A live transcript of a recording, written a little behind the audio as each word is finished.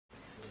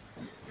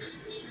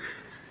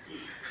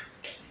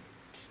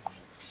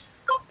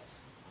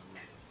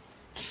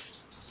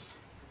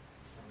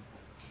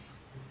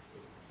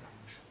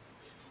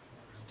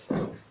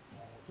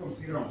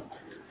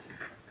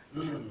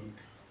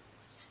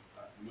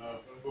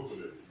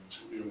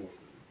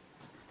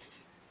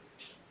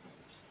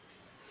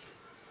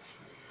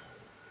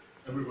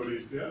Everybody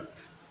is here?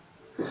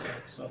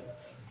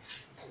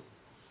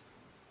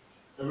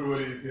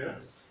 Everybody is here?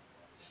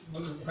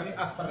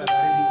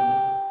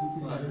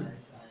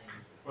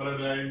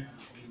 Paradise,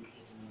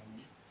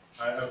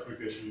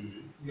 Africa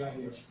usually. You are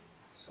here.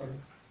 Sorry.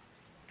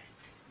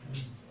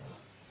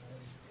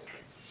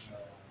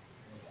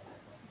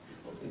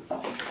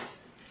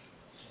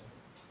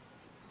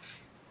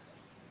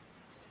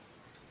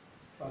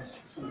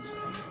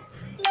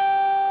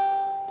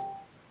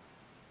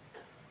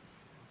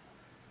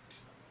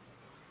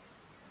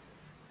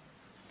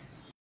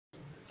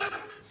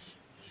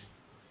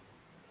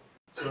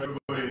 So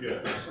everybody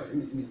here?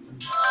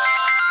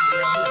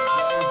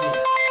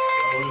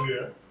 All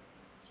here?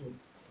 So,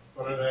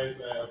 Paradise,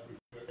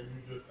 Africa, can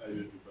you just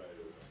identify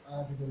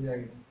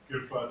it?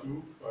 Kirfatu,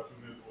 Fatu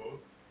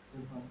Network.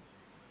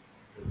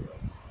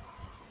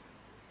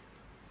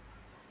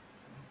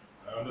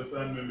 I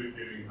understand maybe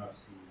Kering has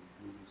to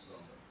do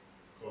some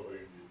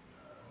covering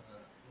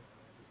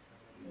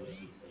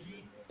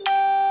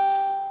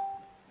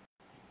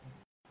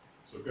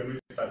so can we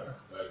start,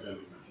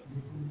 gentlemen?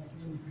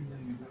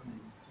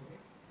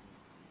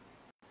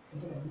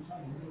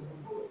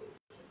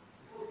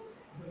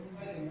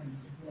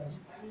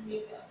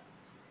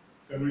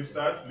 Can we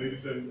start,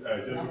 ladies and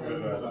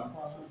gentlemen?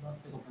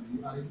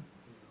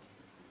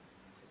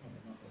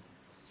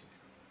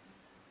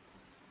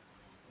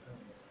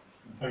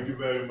 Thank you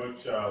very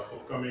much for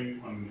coming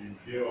on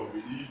the day of the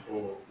Eid,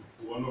 or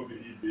one of the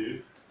Eid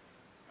days,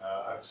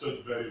 at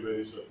such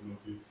very short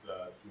notice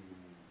to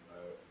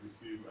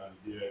receive and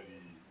hear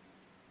the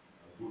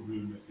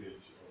goodwill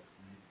message of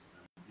Eid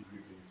and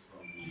greetings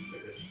from the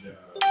Secretary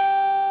General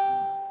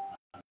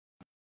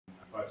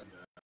and party of the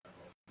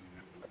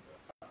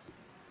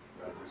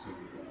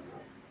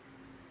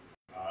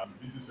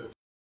this is a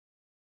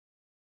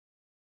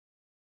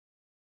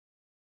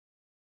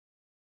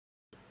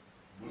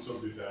most of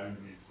the time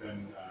we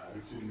send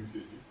written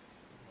messages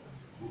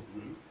of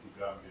goodwill to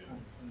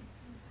Gambians,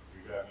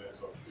 regardless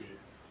of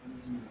faith.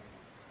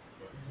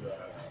 But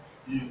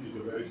Eid is a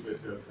very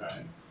special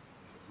time.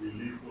 We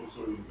live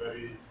also in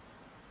very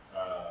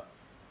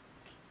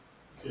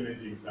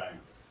challenging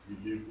times. We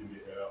live in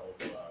the era of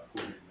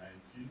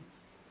COVID-19,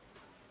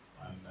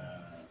 and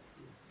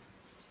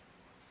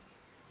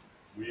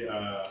we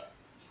are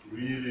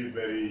really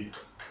very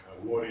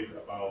worried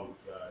about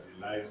the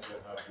lives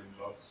that have been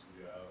lost.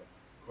 We are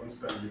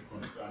constantly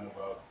concerned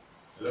about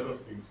a lot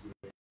of things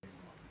going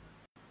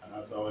on.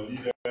 And as our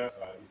leader,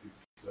 it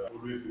is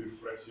always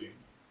refreshing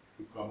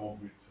to come up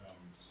with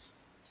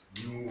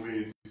new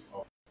ways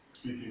of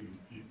speaking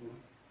with people,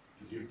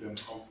 to give them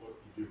comfort,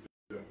 to give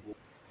them hope,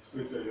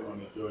 especially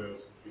on a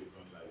joyous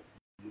occasion like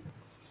this.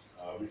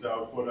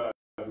 Without further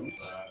ado,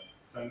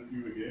 thank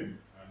you again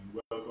and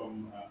welcome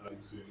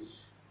Ousainou,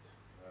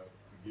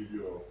 to give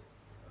your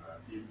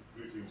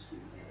greetings to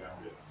the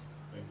Gambians.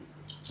 Thank you,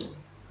 sir.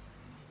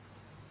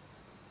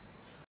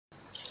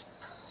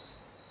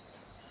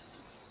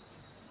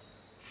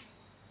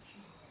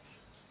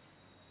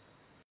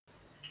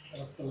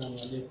 Assalamu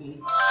alaikum.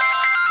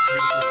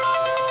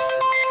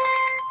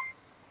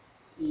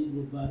 Eid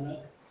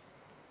Mubarak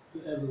to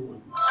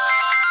everyone.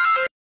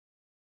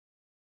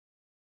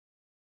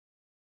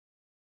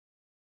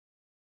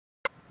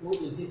 Who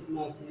in His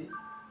mercy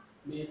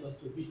made us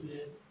to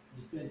witness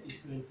the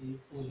 2020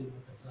 holy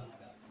month of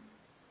Ramadan.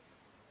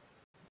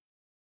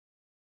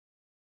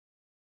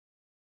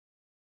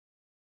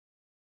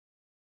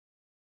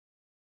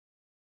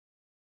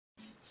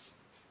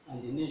 And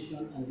the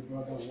nation and the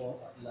broader world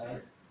at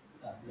large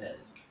are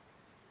blessed.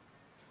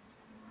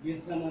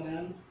 This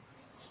Ramadan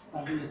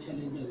has been a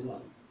challenging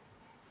one,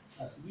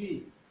 as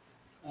we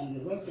and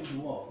the rest of the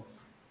world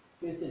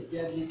face a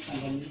deadly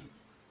pandemic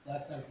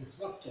that has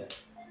disrupted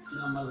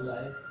normal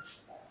life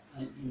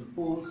and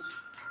imposed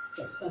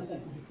substantial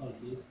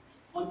difficulties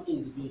on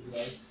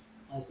individuals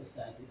and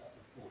society as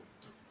a whole.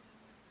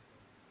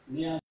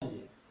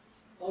 Nearly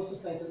all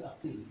societal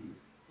activities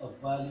of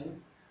value,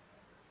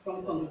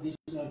 from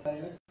congregational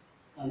prayers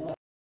and other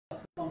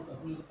forms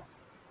of religion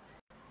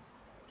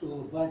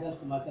to vital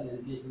commercial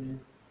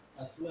engagements,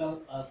 as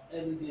well as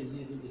everyday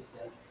living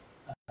itself,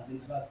 have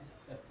been adversely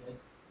affected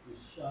with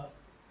short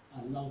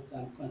and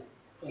long-term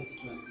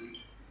consequences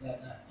that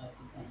are hard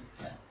to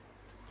quantify.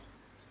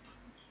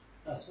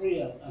 As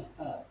real and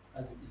hard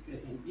as the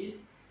situation is,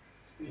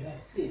 we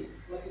have seen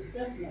what is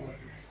best in our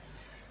people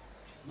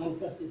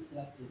manifest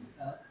itself in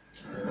the heart,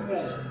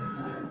 prayer,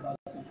 and the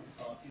compassion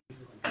of our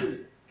people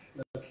continue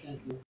to extend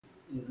this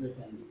in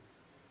greater need.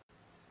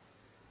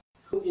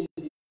 Through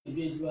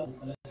individual and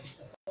collective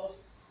efforts,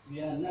 we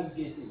are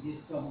navigating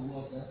these troubled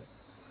waters,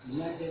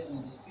 united in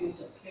the spirit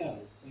of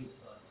caring for each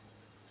other.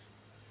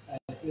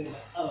 I pray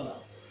that Allah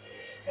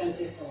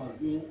strengthens our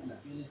will and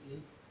ability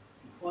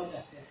to forge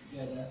ahead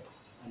together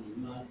and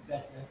emerge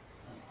better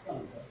and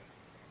stronger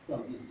from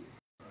this difficulty.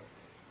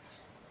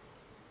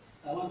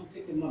 I want to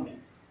take a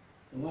moment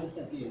to once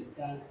again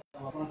thank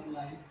our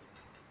frontline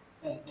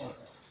health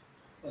workers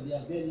for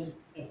their valiant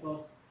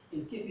efforts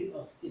in keeping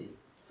us safe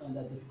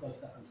under difficult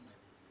circumstances.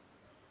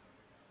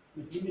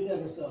 With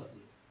limited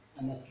resources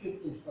and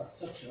acute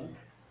infrastructure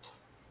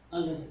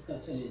and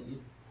logistical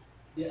challenges,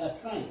 they are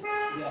trying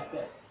their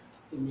best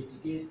to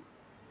mitigate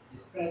the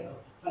spread of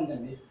a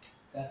pandemic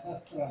that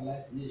has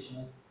paralyzed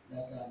nations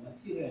that are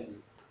materially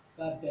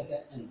far better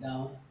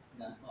endowed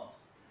than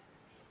us.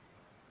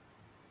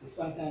 The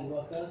frontline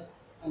workers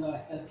and our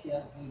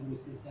healthcare delivery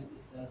system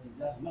itself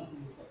deserve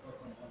maximum support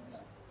from all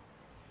governments.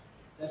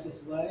 That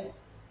is why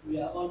we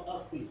are all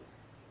outraged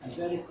and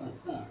very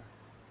concerned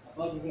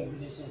about the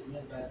revelations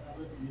made by our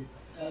Minister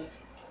of Health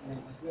in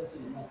an address to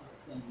the National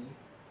Assembly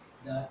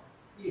that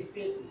he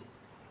faces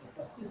a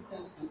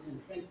persistent and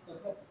entrenched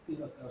corrupt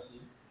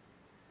bureaucracy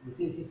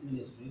within his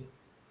ministry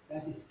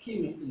that is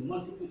scheming in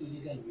multiple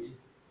illegal ways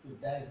to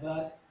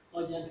divert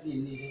urgently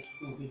needed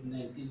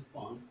COVID-19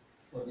 funds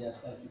for their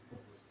selfish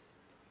purposes.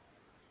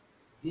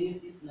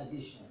 This is in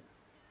addition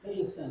to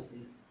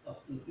instances of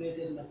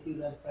inflated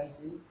material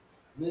pricing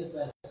raised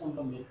by some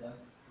lawmakers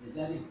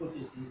regarding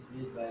purchases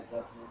made by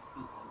government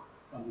officials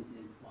from the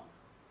same fund.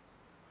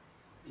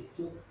 It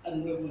took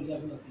admirable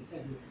level of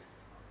integrity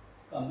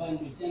combined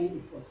with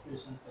genuine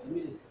frustration for the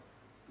minister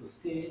to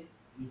stay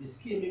with the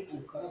scheming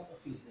and corrupt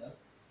officials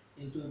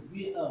into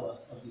wee hours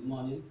of the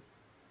morning,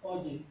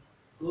 forging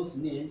those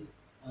names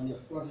on a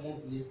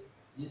fraudulent list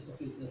these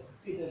officers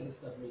repeatedly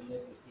submitted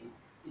to him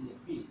in a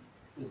bid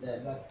to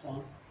divert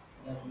funds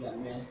that were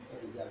meant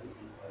for deserving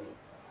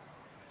employees.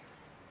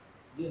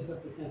 This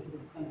reprehensible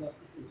conduct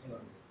is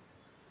intolerable,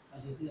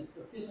 and it is the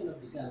expectation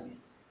of the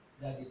Gambians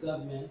that the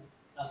government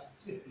acts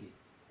swiftly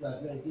to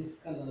address this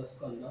scandalous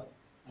conduct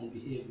and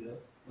behavior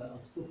by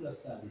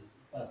unscrupulous service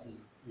persons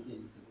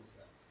within the civil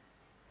service.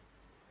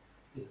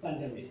 The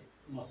pandemic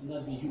must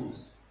not be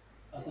used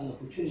as an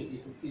opportunity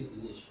to freeze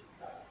the nation.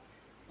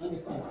 On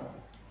the contrary,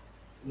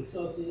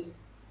 resources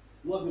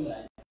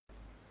mobilized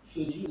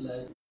should be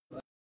utilized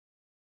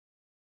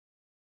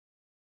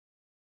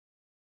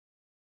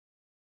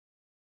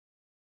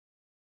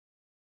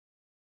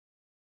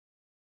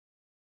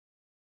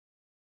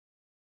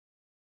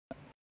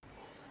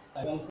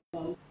I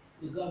welcome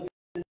the government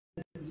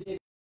related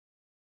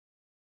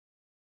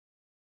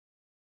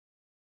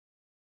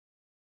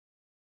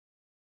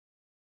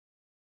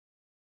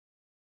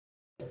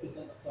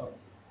official authority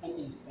and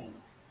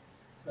independence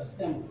to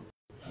assemble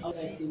an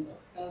outside team of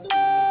health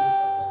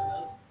management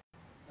professionals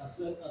as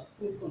well as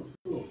full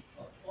control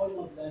of all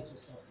mobilized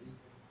resources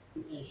to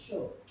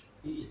ensure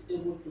he is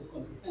able to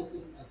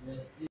comprehensively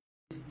address this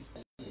big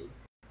challenge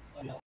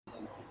on behalf of the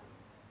people.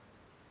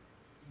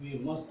 We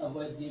must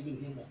avoid giving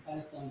him a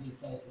high-sounding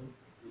title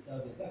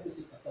without the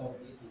requisite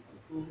authority and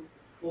control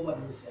over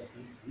the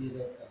resources needed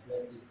to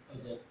address this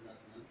urgent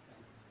national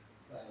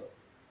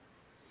priority.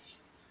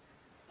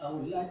 I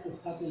would like to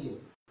heartily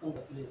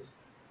congratulate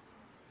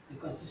the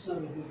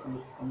Constitutional Review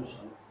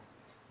Commission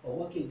for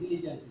working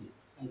diligently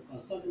and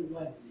consulting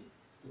widely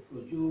to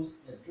produce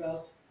a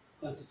draft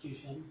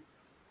constitution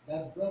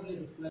that broadly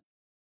reflects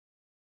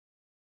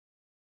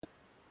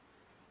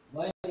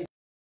why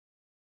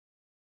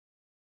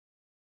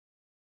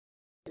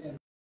the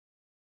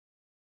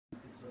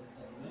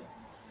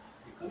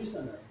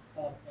commissioners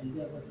have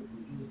endeavored to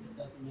produce a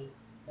document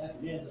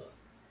that measures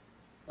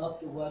up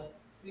to what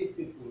three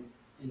people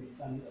in the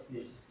family of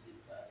nations live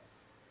by.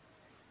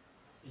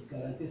 It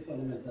guarantees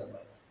fundamental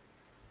rights,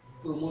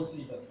 promotes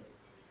liberty,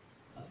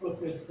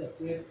 appropriately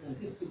separates and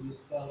distributes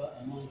power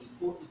among the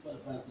four equal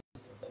branches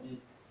of government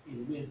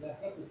in ways that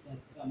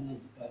represents a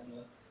permanent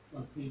departure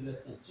from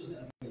previous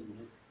constitutional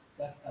arrangements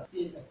that have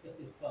seen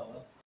excessive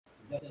power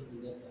vested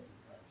in the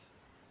executive branch.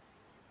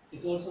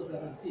 It also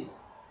guarantees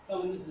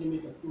permanent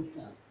limit of 2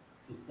 terms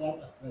to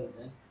serve as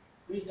president,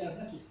 which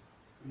directly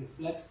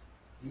reflects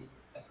the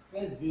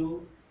expressed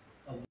view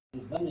of the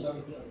vast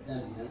majority of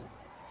Gambians,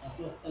 as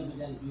was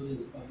evident during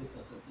the public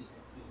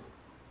consultation period.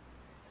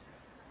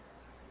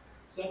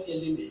 Such a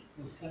limit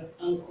would help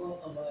anchor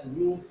our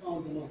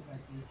newfound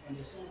democracy on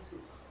a strong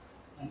foot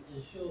and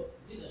ensure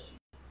leadership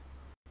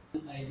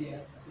and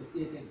ideas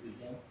associated with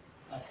them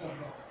are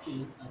subject to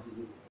change and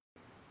renewal.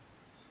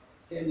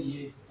 10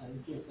 years is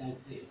an adequate time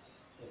frame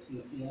for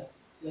sincere,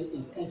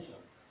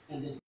 well-intentioned,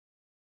 and the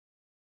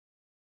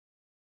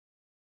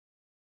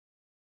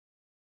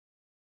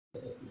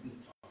process to be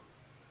found.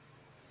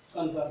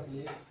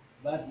 Conversely,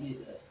 bad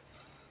leaders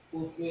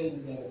who fail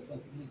in their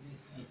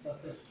responsibilities and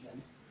trusted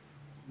them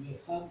will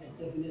have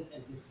a definite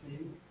exit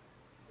frame,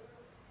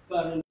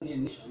 spurring the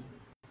nation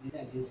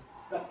the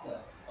specter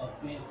of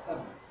being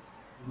saddled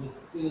with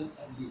failed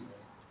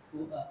leaders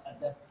who are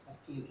adept at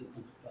clinging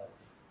onto power.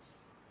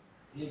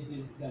 This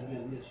gives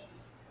Gambian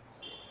nations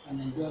an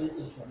enduring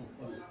insurance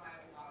policy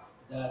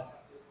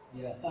that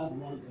their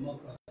hard-won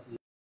democracy.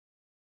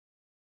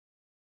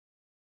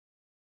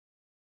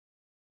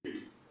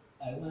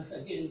 I once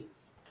again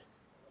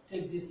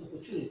take this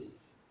opportunity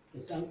to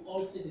thank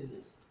all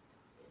citizens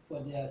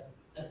for their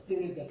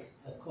spirit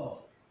that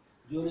call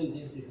during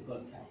these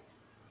difficult times.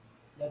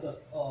 Let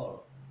us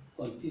all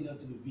continue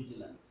to be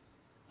vigilant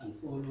and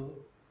follow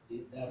the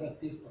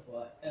directives of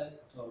our health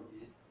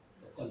authorities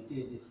to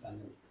contain this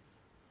pandemic.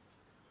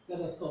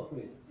 Let us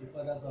cooperate with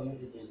other government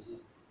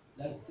agencies,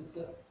 like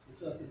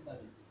security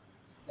services,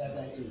 that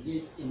are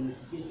engaged in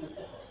mitigation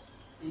efforts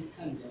in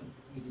tandem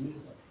with the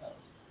Ministry of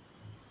Health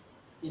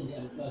in the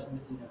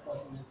enforcement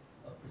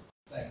of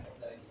prescribed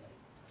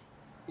guidelines.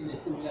 In a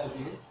similar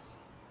way,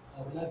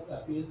 I would like to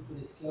appeal to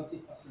the security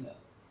personnel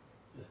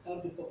to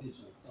help the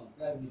population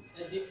comply with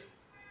ethics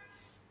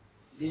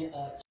they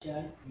are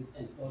charged with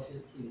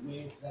enforcing in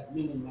ways that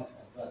minimize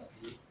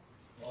adversity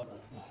for all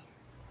concerned.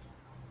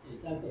 In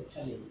terms of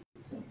challenges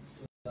to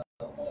our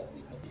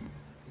collective body,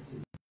 it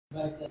is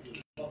vital to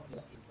work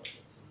together in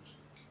protection.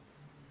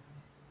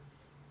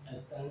 I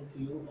thank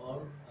you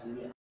all, and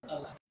may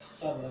Allah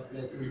shower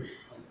blessings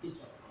on each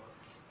of us.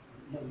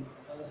 May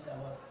Allah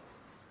shower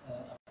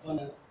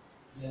abundant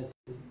blessings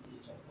on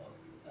each of us.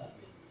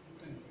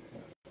 Amen.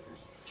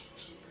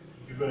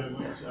 Thank you very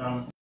much.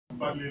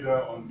 Party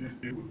leader on this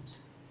day would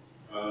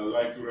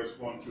like to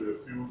respond to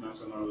a few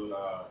national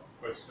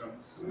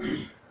questions.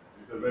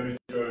 It's a very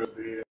joyous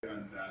day,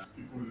 and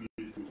people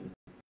need to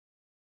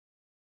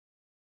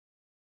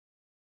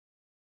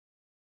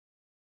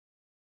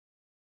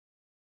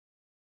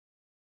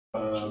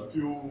a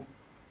few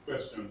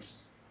questions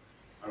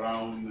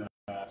around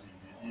EBE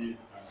and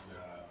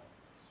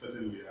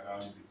certainly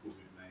around the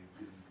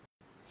COVID-19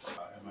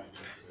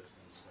 emergency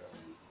response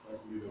strategy.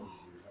 Party leader will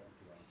be happy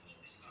to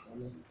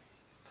answer.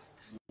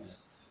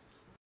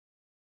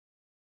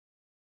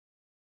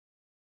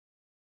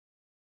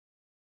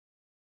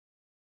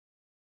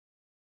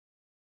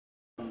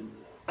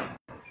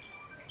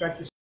 Thank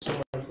you so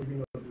much for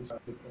being on this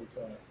different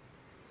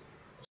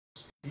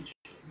speech,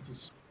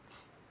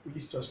 which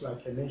is just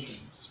like a nation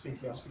speaking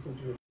to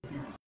your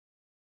people.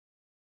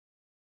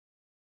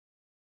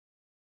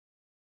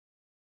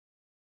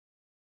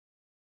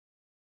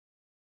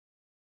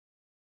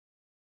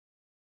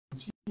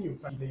 Seeing you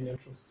playing a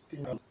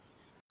thing,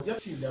 I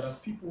just feel there are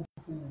people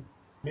who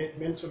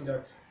mention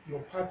that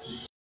your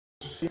party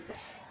is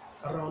famous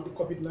around the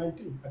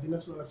COVID-19 at the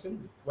National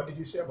Assembly. What did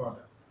you say about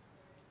that?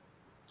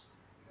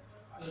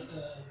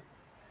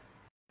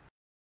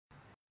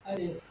 I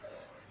think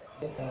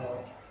it's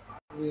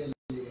really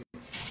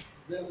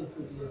very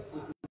unfortunate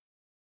statement.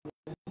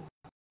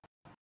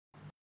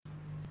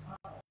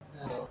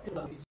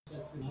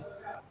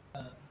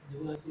 The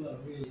ones who are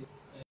really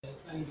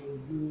trying to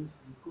use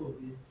the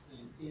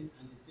COVID-19 and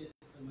the state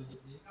of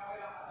emergency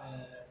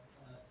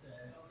as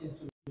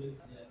instruments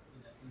in their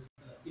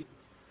political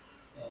activities.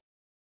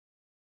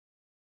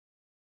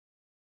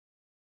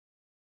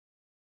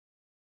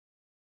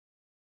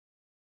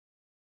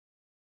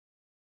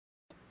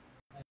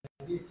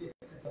 This state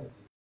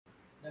authority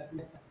that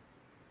make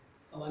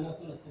our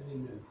National Assembly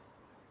members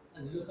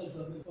and the local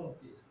government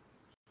authorities,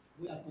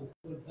 we are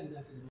controlled by the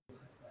National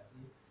Democratic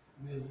Party,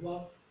 will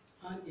work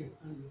hand in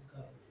hand with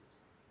government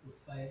to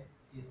fight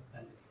this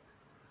pandemic.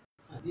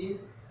 And this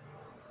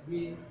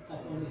we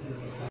have only been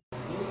able to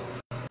do,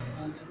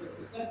 and it was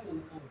precisely on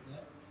account of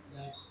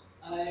that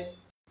I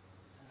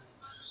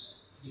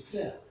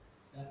declare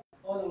that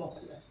all our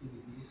party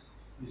activities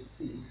will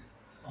cease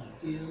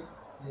until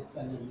this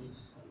pandemic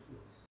is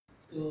controlled.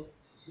 So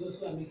those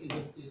who are making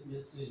those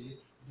statements really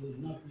do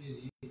not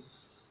really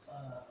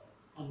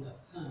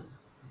understand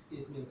the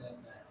statement that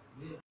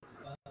we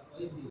or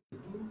if they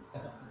do,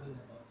 that have forgotten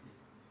about it.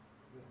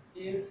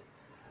 If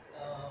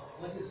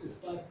what is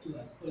referred to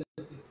as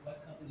politics, what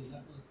happened in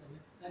National Assembly,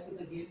 I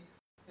think again,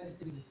 that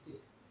is a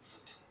mistake.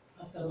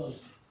 After all,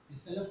 the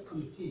select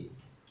committee,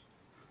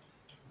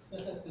 the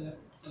special select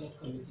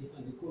committee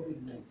on the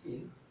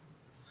COVID-19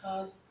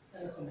 has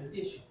a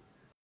recommendation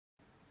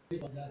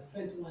that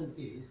 21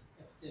 days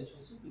extension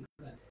should be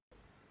granted.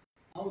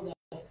 I would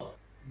have thought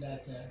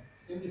that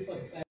every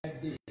 45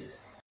 days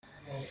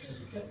was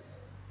rejected.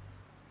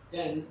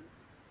 Then,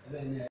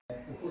 when a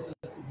proposal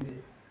could be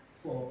made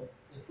for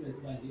a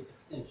 21-day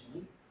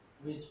extension,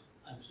 which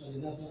I'm sure the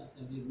National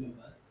Assembly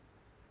members,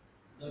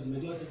 or the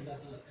majority of the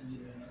National Assembly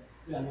members,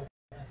 we are not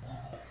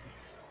asking.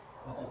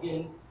 But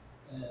again,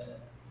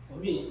 for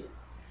me,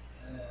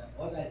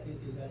 what I think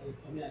is that,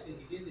 for me, I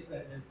think it is the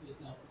president who is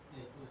now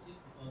playing politics,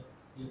 because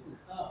they could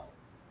have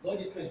got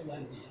the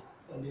 21 days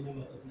from the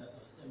members of the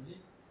National Assembly,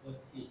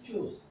 but he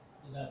chose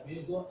that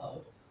we'll go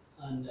out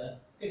and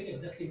take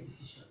executive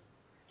decision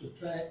to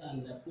try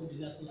and put the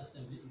National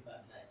Assembly in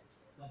bad light.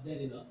 But then,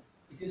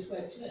 it is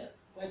quite clear,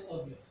 quite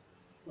obvious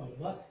from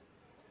what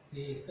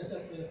the Special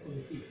Select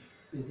Committee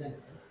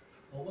presented,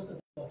 or was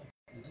about to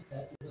present,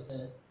 that it was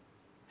a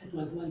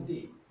 21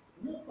 day.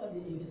 Nobody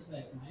in this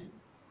right mind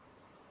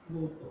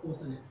would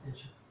oppose an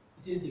extension.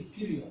 It is the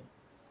period.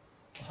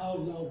 How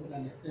long would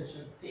an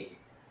extension take?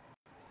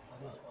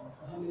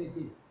 For how many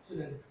days should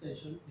an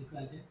extension be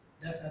granted?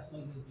 That has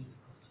always been the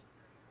question.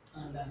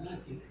 And I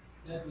think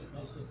that will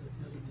also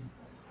continue to be the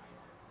question.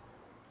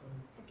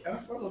 I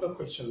have another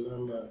question.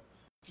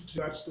 With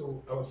regards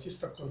to our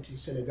sister country,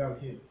 Senegal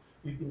here,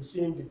 we've been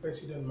seeing the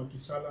President Macky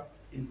Sall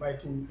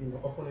inviting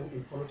opponent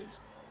in politics.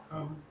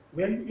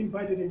 Were you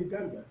invited in the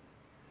Gambia?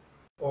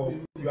 or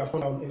you have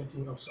not found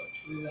anything outside?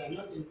 We were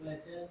not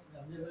invited. We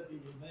have never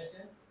been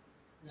invited.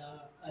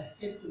 Now, I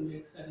hate to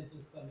make certain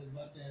things public,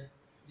 but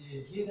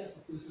the leader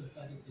of political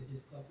parties in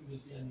this country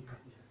will be an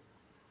witness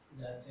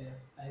that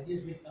I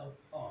did reach out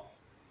all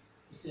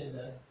to say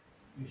that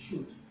we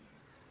should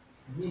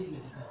meet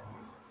with the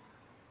government.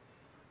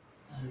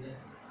 And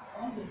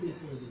all the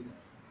political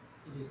leaders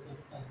in this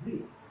country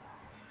agree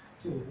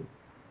to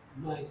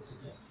my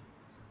suggestion.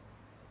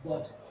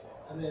 But,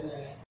 I mean,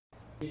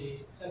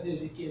 we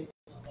certainly came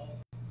about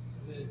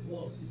very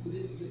close. We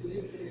couldn't be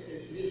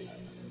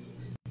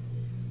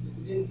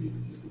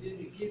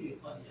giving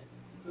audience.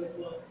 So it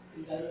was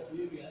in direct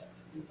media,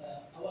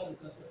 our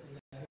request was in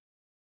direct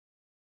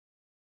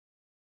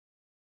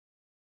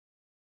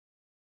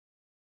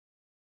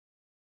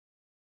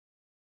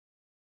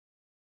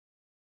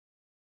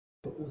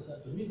proposal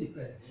to meet the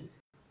president,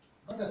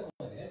 got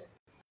recorded,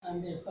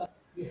 and in fact,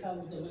 we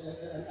have them,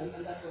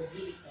 and that was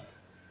really fun.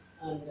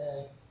 And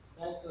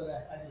side story I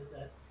had is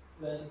that,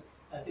 well,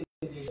 I think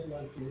they just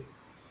want to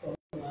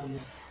come and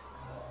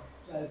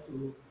try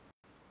to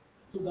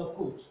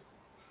sugarcoat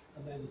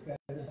about the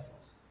president's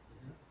efforts,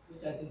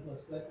 which I think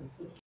was quite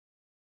unfortunate.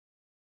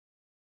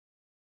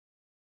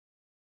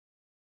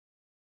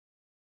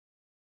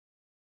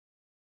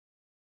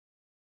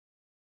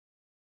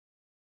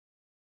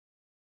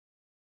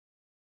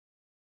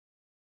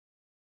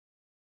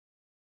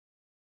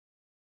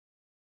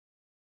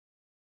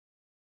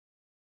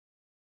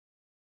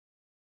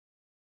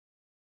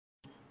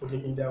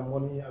 Putting in their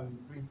money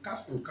and bring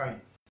cash in kind,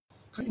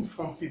 coming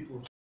from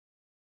people.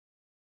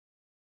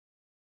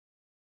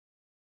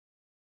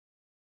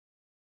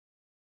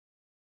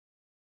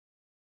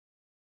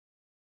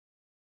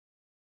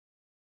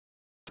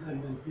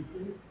 And when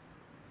people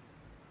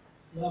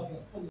who have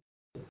responded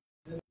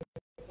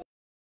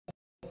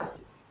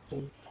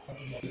to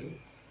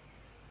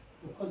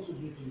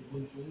contribute to the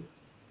country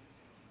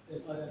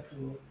in order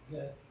to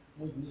get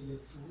much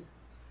needed food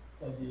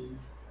for the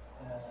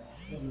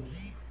government.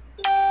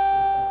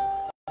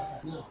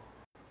 Now,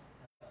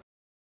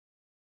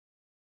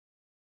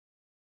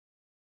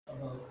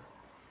 about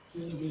 2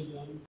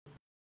 million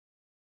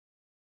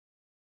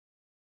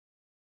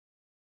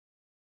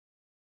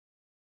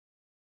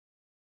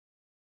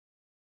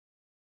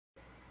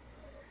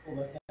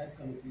oversight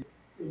committee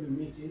will be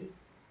meeting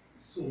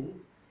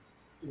soon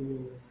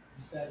to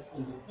decide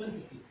on the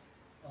quantity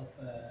of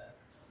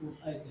food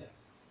items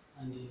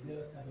and the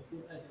various type of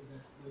food items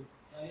that we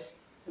buy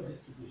for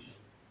distribution.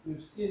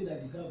 We've seen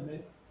that the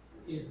government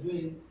is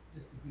doing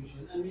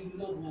distribution, and we do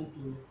not want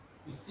to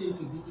be seen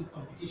to be in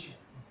competition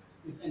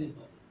with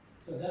anybody.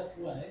 So that's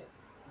why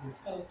we've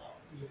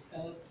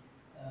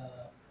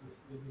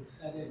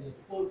decided to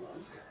hold on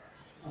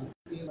until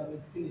the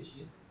government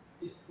finishes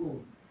its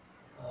own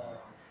uh,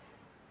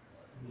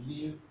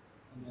 relief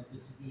and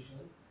distribution,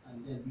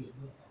 and then we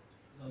go out.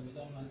 So we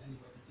don't want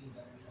anybody to think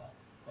that we are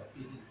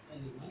competing with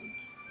anyone.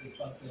 In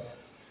fact,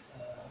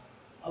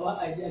 our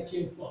idea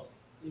came first,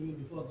 even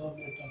before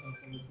government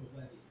started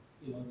providing,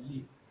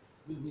 relief.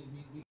 We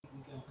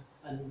can,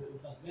 and we in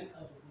fact went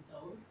out of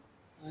town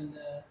and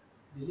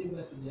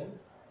delivered to them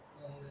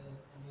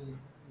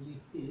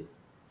relief aid.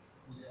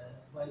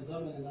 While the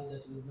government announced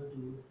that it was going to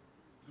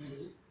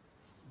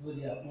do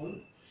their own,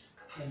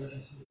 then let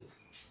us do it.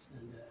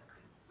 And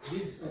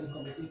this is for the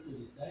committee to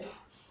decide,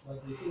 but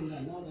we think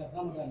that now that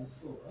Ramadan is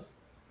over,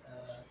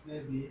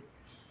 maybe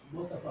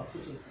most of our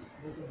purchases,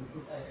 most of the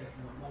food items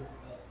we want to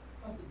buy,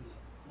 possibly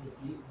would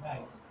be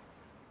rice,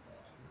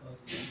 because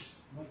the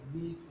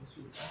need for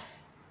sugar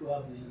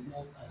probably is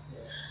not as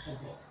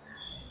urgent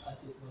as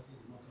it was in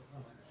the month of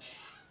Ramadan.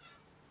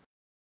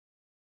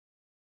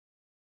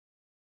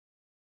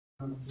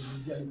 The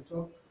media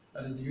network,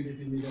 that is the UDP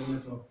media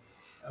network.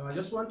 I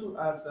just want to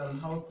ask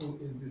how true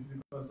is this,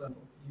 because the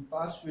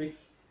past week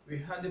we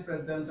had the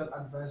presidential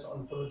advice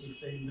on politics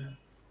saying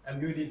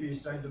that UDP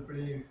is trying to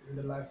play with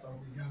the lives of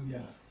the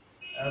Gambians.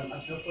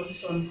 At your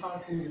position, how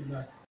true is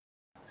that?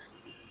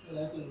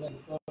 Well, I think that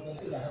is probably, I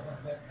think I have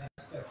addressed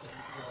that question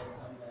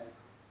from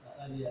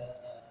earlier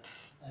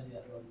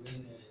on when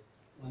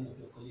one of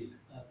your colleagues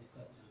asked the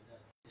question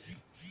that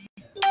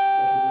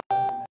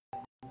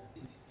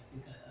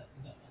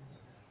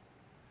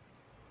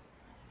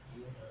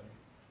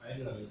I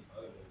don't know if I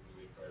will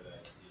go further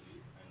as TV,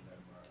 and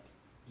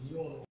in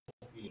your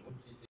opinion, what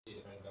would you say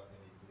the current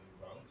government is doing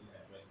wrong in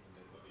addressing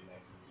the COVID-19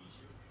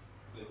 issue?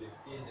 Because they've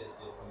stated that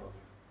they've come up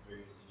with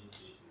various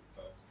initiatives,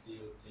 but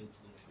still things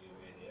seem to be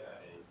where they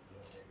are. There is no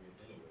progress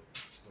anywhere.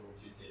 What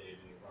would you say they're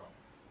doing wrong?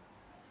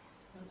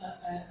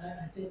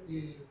 I think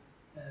in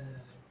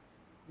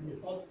the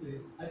first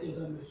place, I think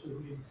government should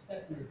really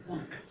set an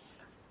example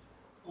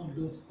on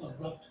those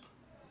corrupt,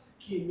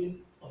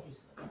 scheming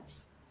officers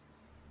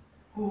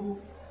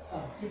who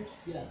have dipped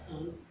their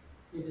hands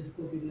into the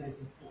COVID-19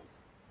 funds,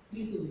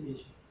 fleecing the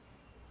nation.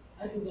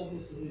 I think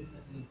government should really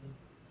set an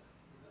example.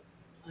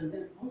 And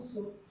then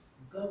also,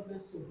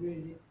 government should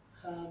really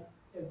have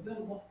a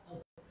well worked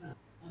out plan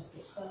as to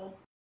how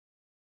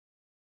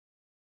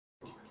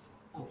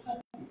I'm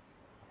happy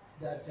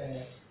that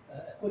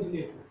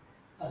coordinator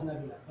has not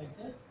been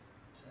appointed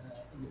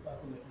in the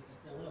person of Mr.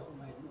 Sarah, whom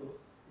I know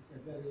is a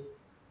very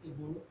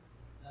able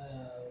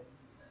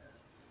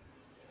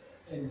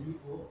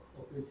NGO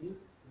operative.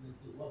 And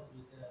he works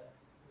with the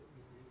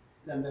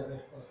Gambian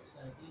Red Cross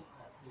Society,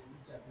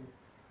 which have been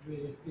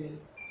really playing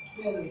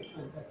very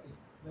fantastic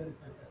role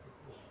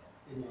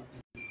in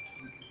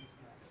this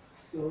matter.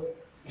 So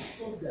we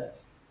hope that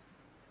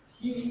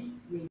he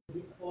will be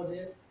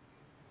afforded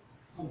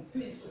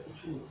complete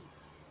opportunity,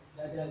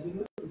 that there will be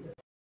no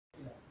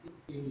interference.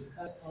 He will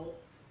cut out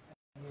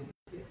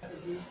his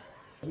strategies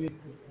with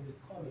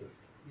recovering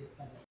this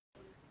pandemic.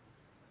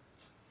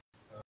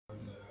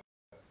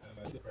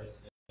 The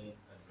president's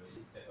address,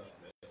 his second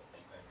address,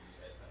 exactly,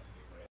 if I stand to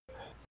be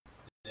corrected,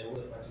 there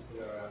was a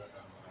particular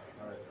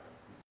paragraph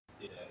which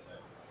stated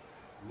that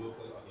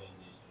local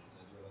organizations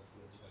as well as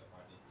political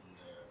parties in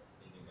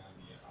the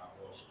Gambia are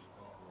urged to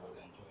come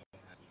forward and join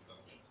hands with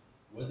government.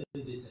 Wasn't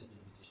this an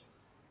invitation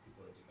to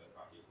political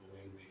parties, or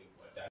were you waiting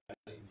for a direct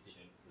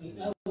invitation?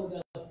 I would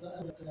have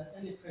that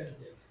any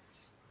president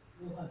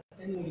who has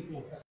any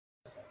legal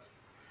prospect,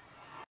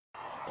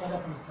 other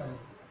political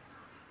leaders,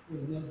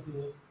 will not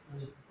go on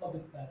a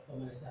public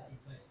platform and that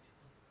invited to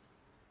come.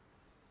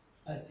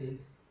 I think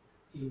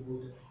he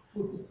would,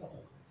 through his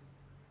protocol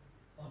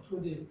or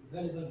through the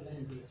relevant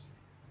language,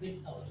 reach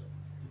out to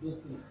those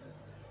political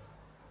leaders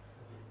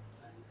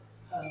and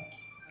have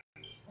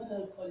what I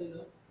would call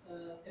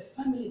a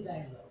family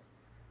dialogue,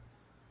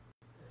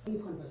 a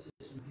family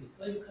conversation.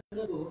 Where you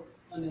cannot go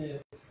on a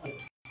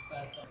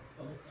platform,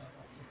 public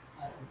platform,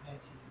 I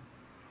invite you.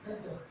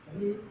 For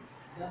me,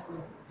 that's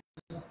not,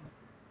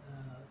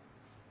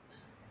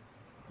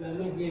 you are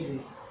not really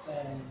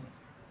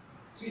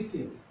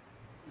treating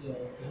your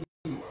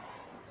needs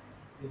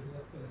with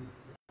respect to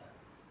desire.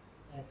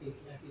 I think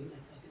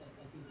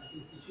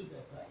he should be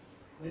advised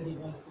when he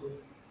wants to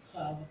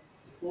have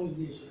the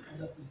coordination,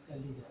 other political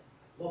leaders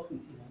work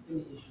with him on any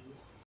issue.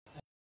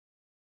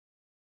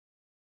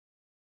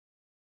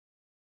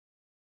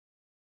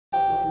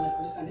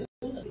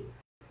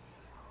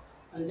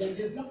 And then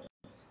they blocked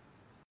us.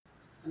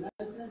 And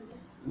I said,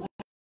 my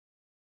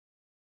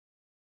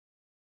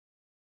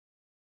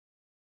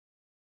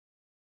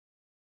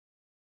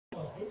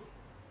boys,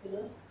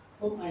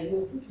 whom I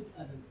know who took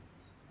Adam,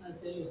 and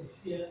say, look,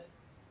 you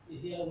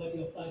hear what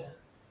your father,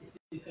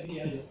 you can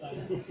hear your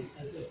father, and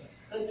so forth.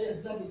 And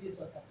exactly this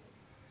what happened.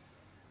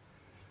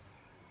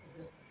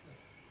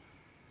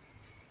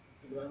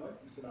 Thank you very much,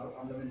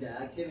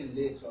 Mr. I came in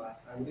late, so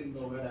I wouldn't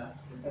know whether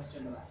the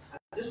question or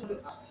I just want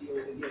to ask you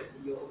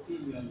your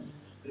opinion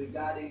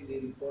regarding the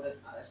reported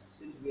arrest,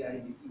 since we are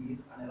in the Eid,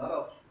 and a lot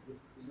of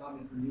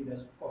Islamic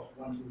leaders, of course,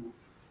 want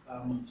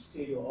to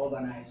stage or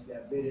organize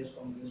their various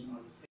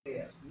congregational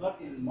prayers,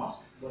 not in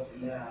mosque, but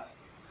in their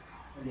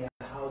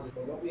houses.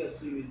 But what we have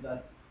seen is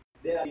that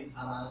they are being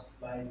harassed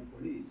by the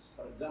police.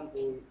 For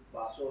example,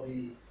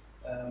 Basori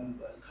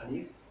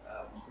Khalif,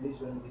 police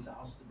went to his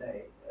house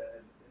today.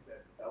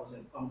 There was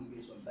a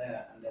congregation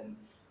there, and then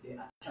they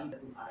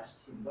attempted to arrest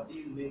him. What do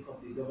you make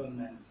of the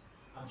government's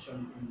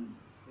action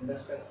in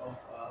respect of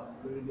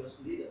religious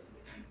leaders in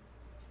the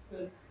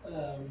country?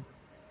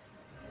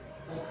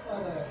 Well, as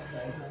far as I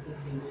think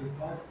in the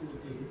past few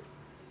days,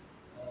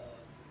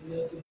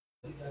 religious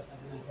leaders have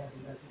been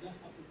advising that you don't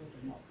have to go to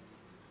mosque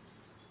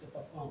to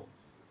perform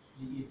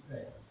the Eid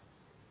prayer.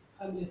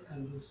 Families can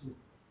do so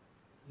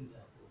in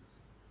their homes.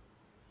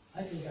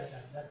 I think that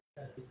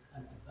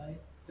an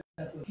advice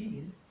that was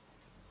given,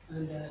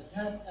 and that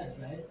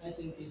advice I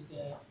think was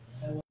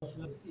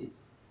well received.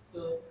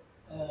 So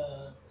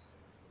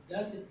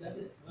that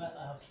is why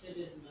I have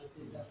stated in my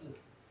saying that look,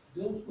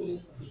 those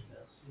police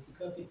officers, the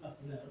security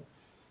personnel,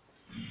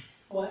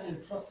 who are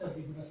entrusted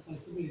with the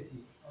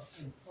responsibility of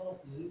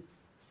enforcing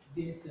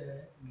these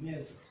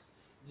measures,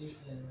 these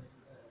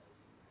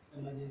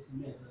emergency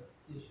measures,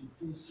 they should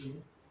do so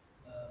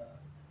uh,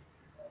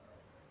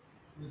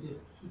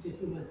 with a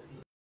human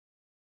face.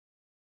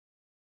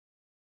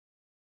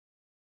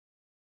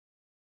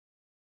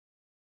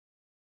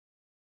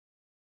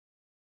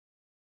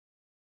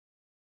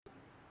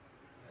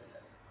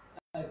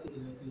 I think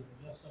it is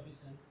just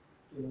sufficient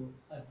to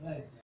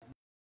advise them.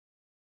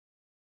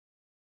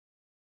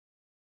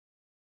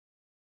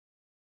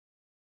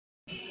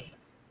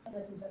 I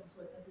think that is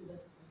what it should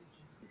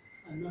be,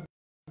 and not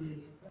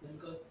really,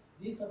 because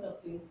these sort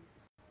of things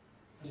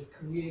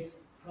creates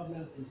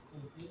problems in the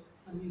country,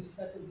 and you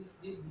started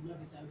this is not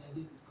the time that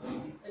this is going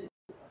to be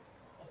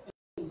of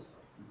any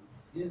sort.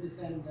 This is the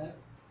time that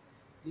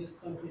this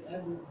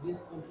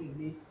country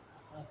needs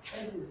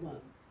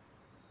everyone.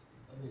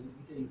 I mean,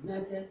 with a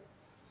united,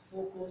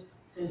 focused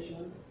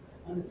attention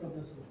on the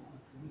problems of the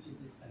country, which is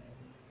this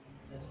pandemic.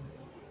 That's what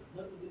we do.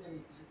 Not to do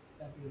anything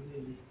that will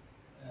really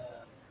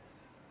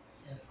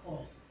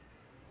cause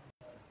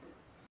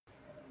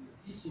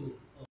disunity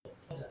or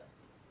further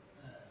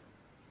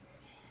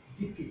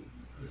deepen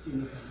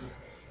disunity and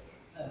difference.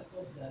 I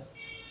hope that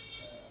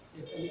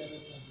if any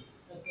others have been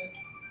expected,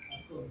 I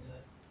hope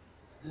that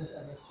those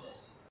arrested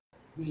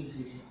will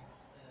be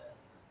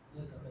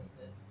those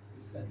arrested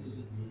will certainly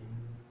be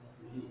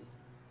released.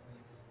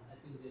 I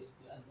think the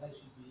advice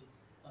should be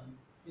on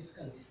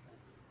physical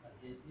distancing, but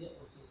they say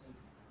or social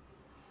distancing.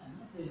 I'm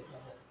not very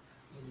sure that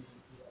they will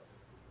do that.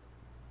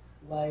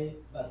 Why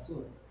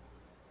Basura?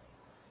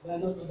 Why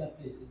not other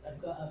places?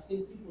 I've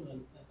seen people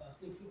on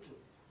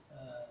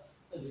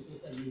the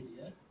social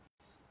media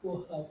who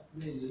have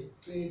really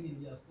prayed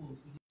in their homes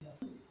with their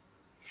families.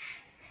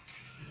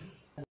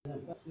 And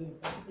in fact, we have a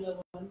particular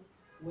one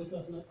which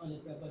was not only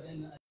prayer, but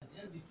then at the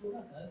end, the two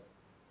workers,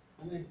 I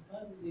mean,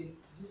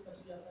 this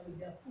particular family,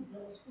 their food,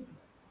 there was food.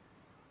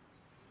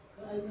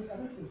 So I make a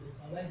reference to this.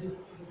 Why do you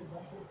go to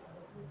Basura?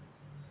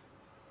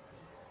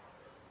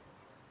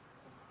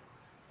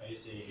 Are you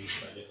saying he's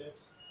targeted?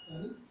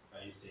 Sorry?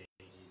 Are you saying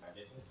he's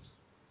targeted?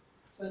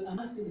 Well, I'm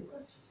asking the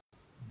question.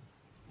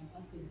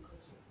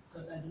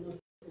 Because I do not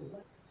know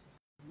what.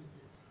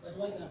 But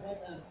what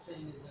I'm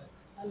saying is that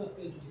I'm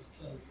afraid to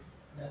disclose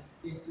that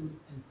they should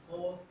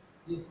enforce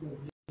these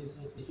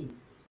regulations with human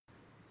face.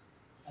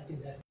 I think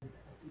that is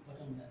the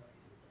bottom line of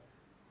it is that.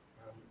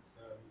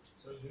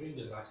 So during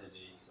the latter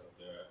days of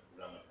the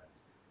Ramadan,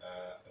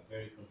 a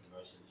very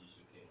controversial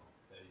issue came up,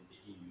 that is the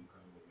EU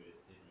coming up with a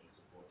statement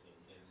supporting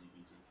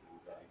LGBTQ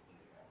rights in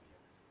the Gambia.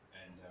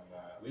 And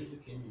when you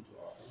came into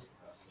office,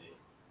 I'll say,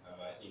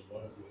 in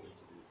one of your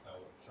interviews, I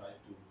would try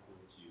to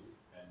quote you,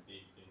 and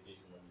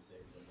based on what you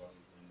said, you don't want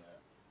to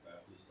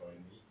please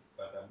correct me,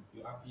 but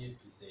you appeared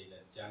to say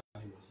that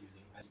Germany was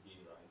using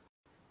anti-gay rights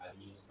as a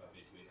means to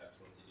perpetuate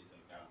atrocities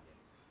on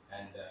Gambians.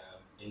 And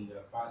in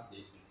the past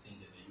days, we've seen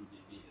that the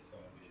UDP has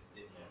come up with a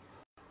statement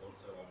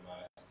also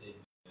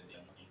saying that they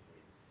are not in for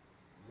it.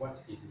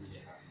 What is really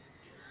happening,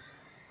 please?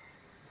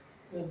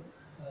 Well,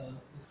 the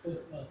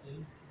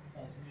spokesperson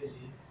has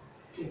really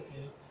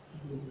stated to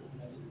those who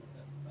are in the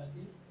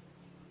party.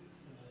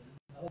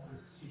 Our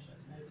constitution,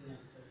 the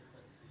 1997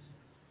 constitution,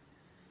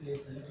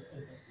 places a lot of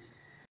emphasis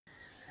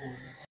on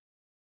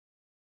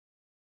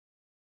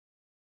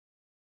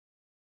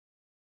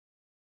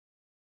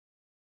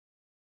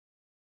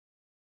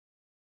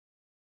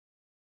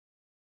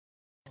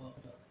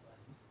other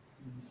values,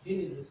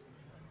 dealing with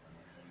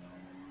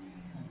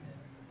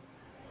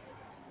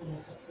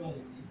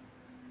homosexuality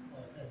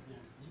or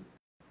lesbianism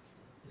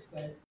is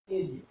quite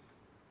alien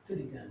to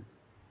the Gambia.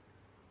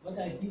 What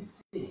I did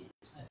say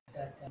at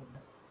that time was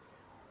that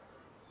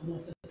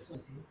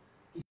homosexuality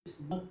is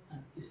not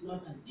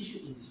an issue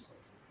in this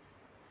country.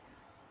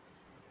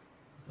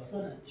 It was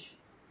not an issue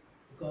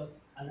because,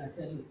 and I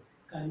said, look,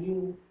 can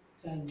you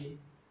tell me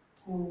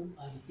who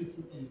are the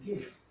people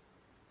engaged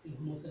in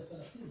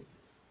homosexual activities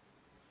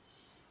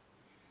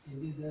in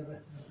these very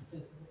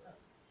reprehensible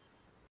acts?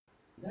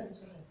 That is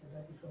what I said,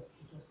 that it was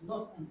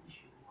not an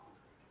issue in the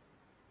country,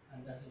 and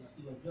that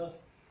he was just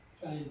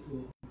trying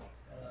to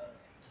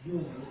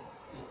use it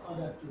in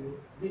order to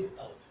reach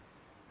out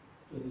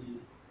to the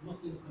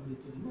Muslim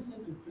community, the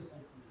Muslim and Christian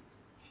community,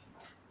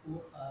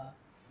 who are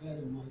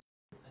very much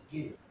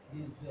against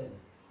these very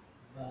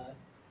bad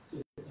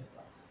social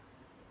practices.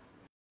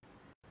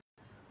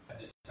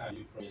 At the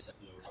time, you promised that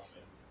your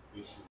government,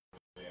 which you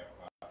were a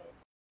part of,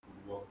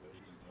 would work with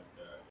the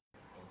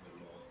of the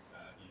laws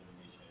in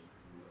relation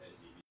to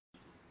LGBT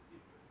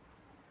people.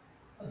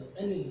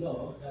 Any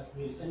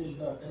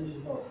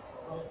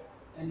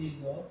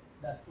law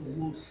that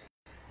promotes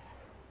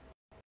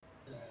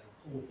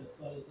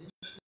homosexuality.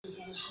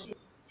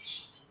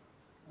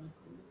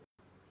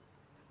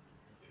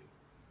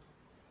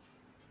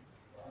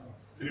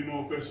 Any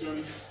more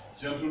questions,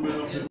 gentlemen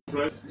of the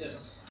press?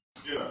 Yes.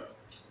 Yeah.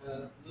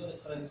 Your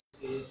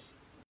Excellency,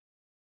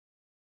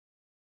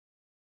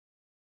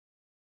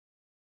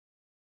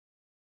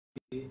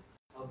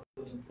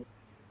 according to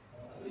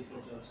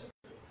agricultural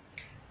sector.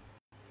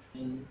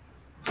 And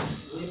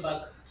way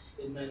back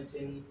in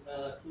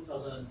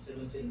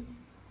 2017,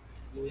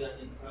 we were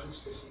in France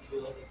to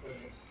secure a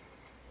project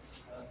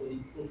to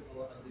improve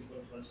our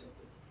agricultural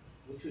sector,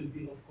 which will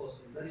be, of course,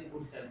 a very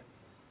good help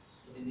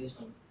to the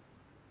nation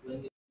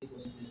when it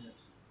was implemented.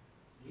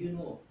 Do you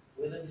know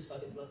whether this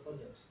particular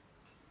project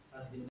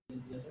has been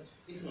implemented?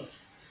 If not,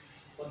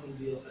 what will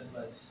be your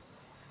advice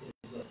to the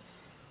government?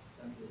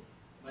 Thank you.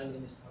 My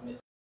name is Mohammed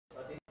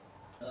Fatih.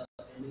 I'm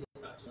really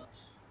acting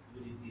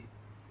UDP.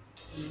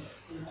 I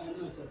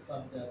know it's a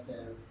fact that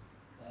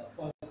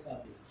funds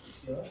have been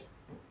secured. I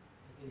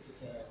think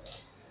it's a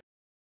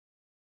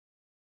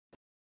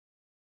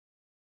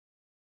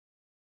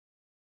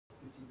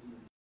 50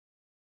 billion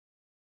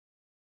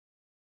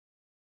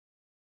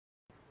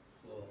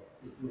for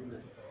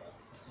improvement of our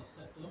agricultural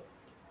sector.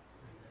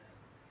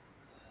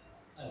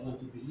 And I want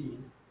to believe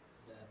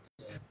that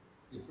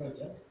the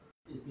project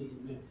is being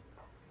implemented.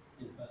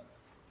 In fact,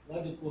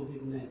 what the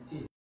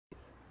COVID-19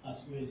 has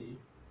really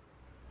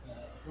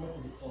brought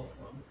to the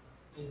forefront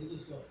is the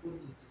issue of food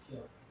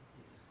insecurity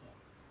in this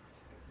country.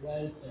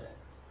 Whilst the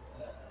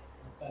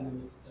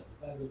pandemic itself,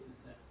 the virus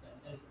itself is an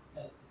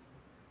health issue,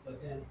 but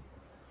then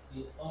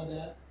the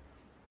other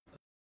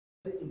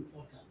very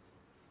important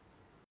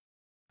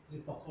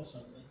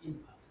repercussions or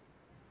impacts,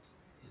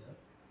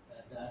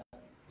 that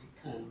it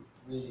can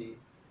really,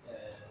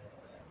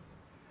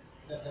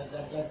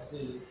 that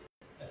really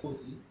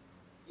poses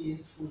is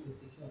food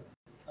insecurity.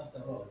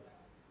 After all,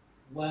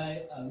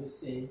 why are we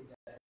saying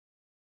that?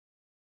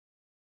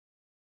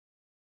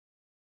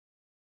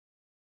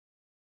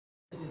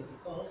 It is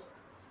because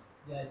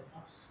there's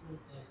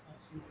absolute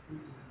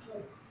food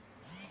insecurity.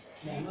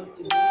 They are not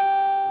able, the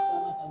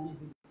farmers are not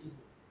able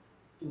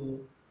to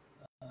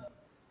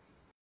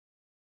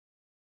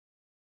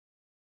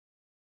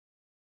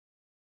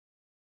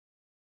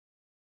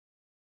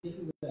if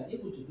we were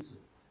able to do so,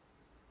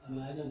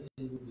 I don't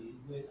think we'll be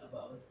going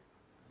about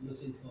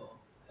looking for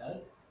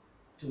help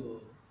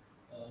to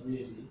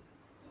really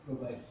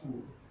provide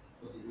food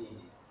for the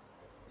needy.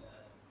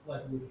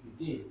 What would we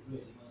did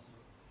really was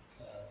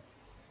to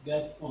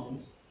get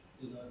funds,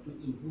 to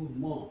improve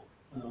more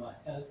on our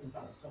health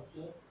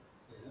infrastructure,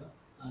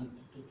 and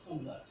to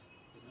combat,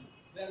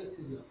 very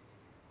seriously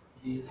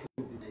this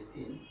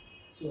COVID-19,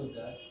 so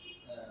that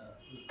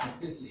we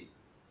completely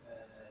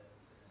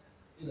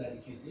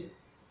eradicate it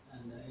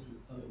and it will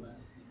become a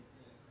mandatory as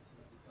soon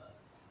as it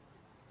passes.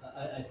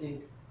 I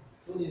think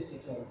food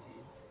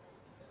insecurity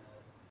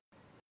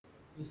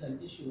is an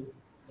issue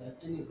that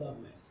any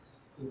government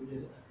should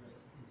really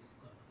address in this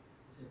country.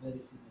 It's a very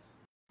serious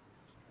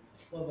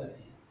issue.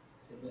 Poverty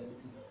is a very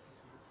serious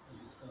issue in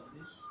this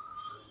country.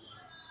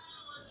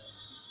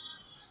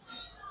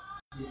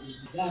 The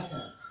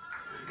data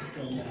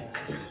from the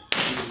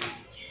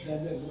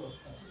Gambian Bureau of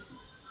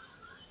Statistics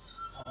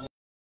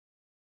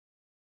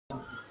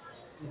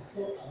is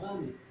so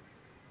alarming.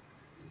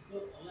 It's so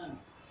alarming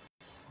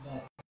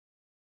that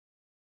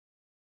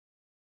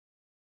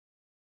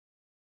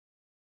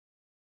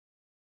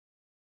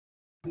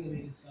we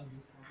really solve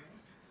this problem.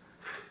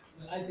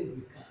 Well, I think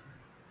we can,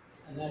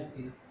 and I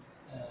think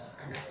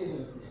with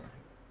seriousness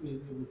we will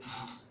do so.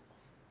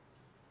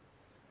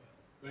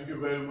 Thank you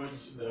very much.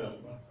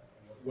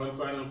 One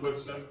final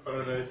question,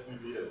 Paradise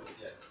TVS.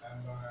 Yes,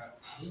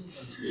 this is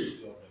on the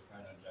issue of the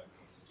final draft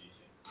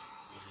constitution,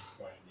 which is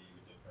currently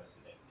with the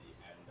presidency,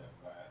 and in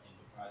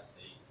the past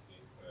days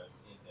we've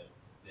seen that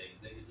the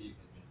executive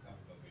has been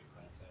coming up with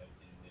concerns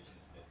in relation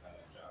to the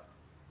final draft,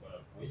 one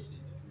of which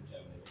is the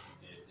two-term limit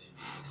there's a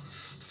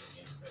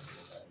against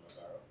President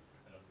Adama,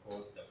 and of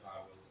course the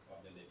powers of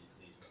the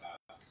legislature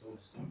are so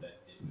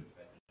that they will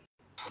threaten.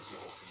 What's your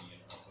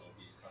opinion on some of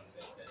these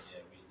concepts that they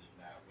are raising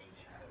now when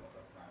they had a lot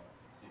of time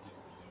to do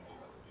so during the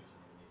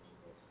constitutional making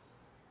process?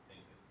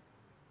 Thank you.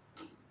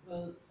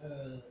 Well,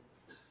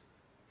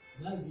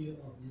 my view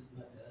of this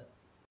matter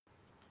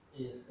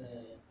is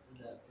that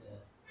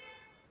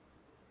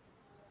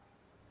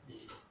the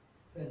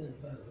President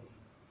Barrow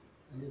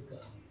and his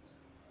government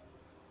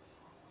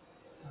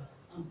have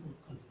ample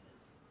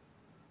confidence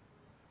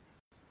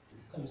in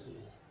the commission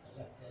is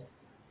selected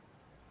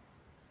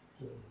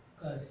to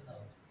carry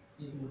out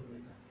his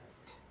monumental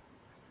task.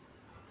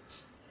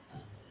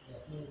 And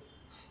there's no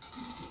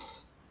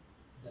dispute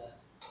that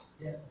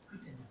they have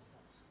acquitted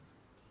themselves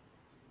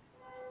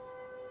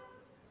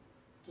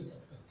to the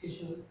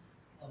expectation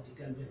of the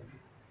Gambian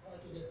people, or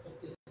to the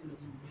expectation of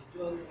the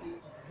majority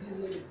of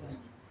reasonable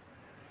Gambians.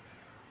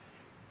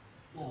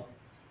 Now,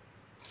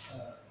 I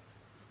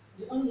think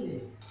the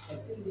only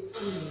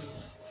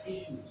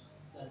issues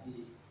that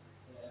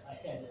I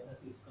had that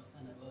is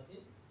concerned about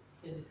it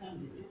is the time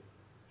limit,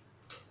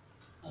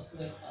 as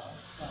well as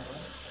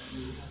powers of the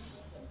National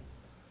Assembly.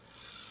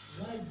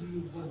 Why do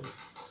you want to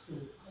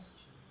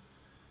question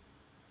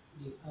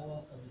the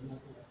powers of the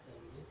National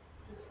Assembly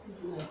to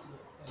scrutinize your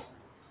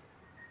appointments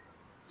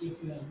if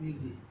you are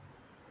really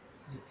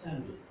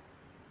determined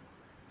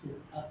to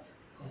act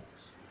in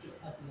accordance with the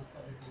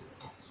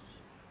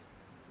Constitution?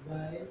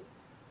 Why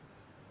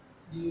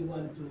do you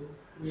want to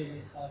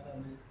really have a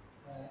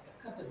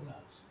carte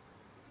blanche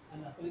and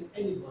appoint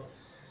anybody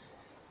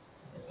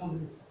as a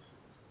permanent secretary?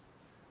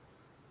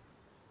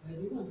 Why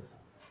do you want to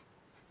have that?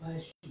 Why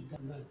should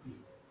that not be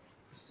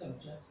the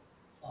subject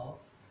of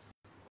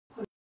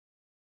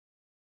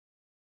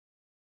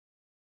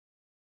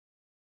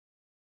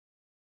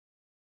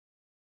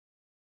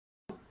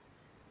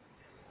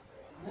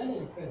neither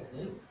the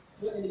president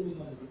nor any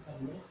member of the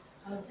cabinet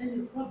has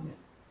any problem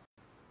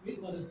with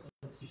what the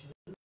constitution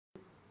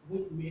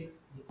would make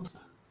the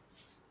constant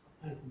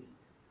appointment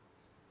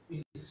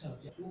be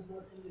subject to National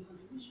Assembly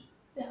contribution?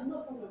 They have no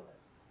problem with that.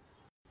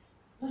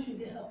 Why should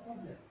they have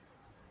problem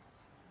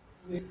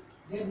with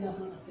their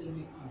National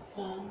Assembly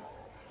confirm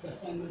the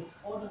appointment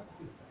of other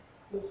officers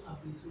who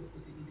have been so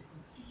stated in the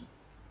Constitution?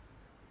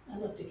 They are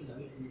not taking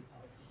away any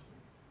power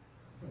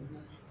from the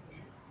National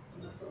Assembly,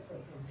 and that's not from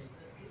the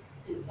executive.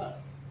 In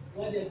fact,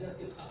 why the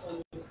executive has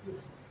always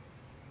stood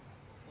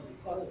for the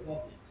current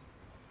government,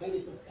 when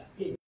it was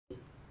campaigning,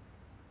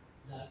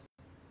 that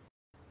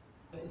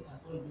it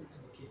has always been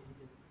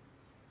advocated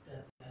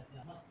that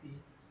there must be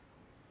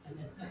an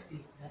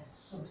executive that is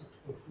subject to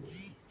control.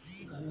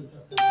 You cannot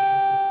just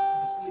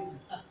behave and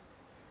act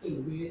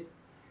in ways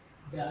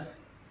that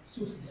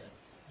suits them.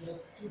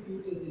 Just to do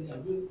things in their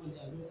will, on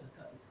their wills and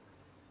caprices.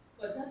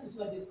 But that is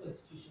what this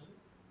constitution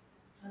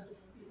has to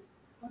forbid.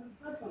 But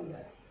apart from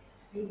that,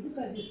 you look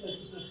at these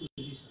constitutional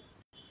provisions,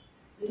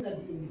 look at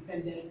the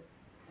independent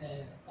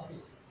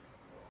offices,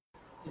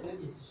 different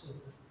institutional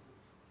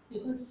offices. The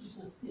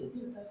Constitution states,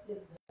 this draft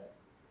says that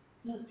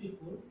those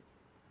people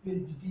will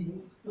be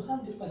deemed to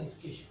have the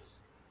qualifications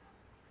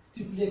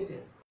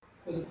stipulated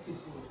for the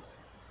office holders.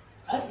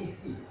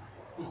 REC,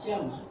 the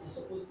chairman, is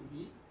supposed to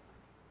be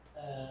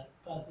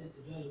person to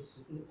join the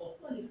Supreme Court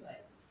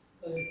qualified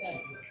for the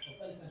retired board or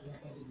qualified to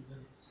appoint the join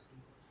the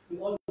Supreme Court. We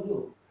all know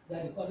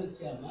that the current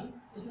chairman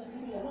is not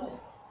even a lawyer,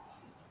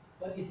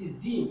 but it is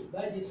deemed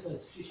by this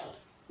constitution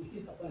with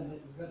his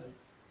appointment irrelevant.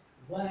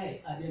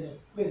 Why are they not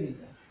querying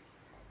that?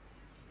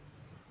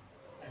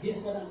 And here's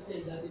what I'm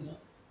saying, that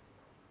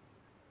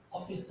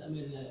office,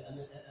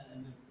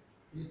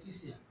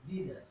 politicians,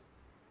 leaders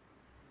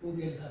who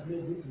really have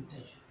no good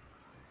intention,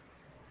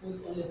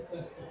 whose only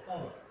quest for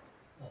power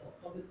or for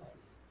public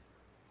office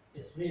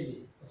is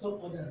really, for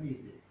some other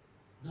reason,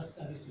 not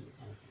service to the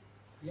country.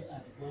 They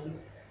are the ones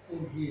who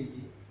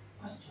really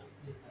question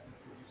these type of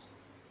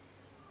provisions.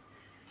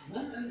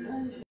 My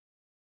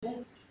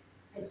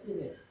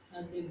experience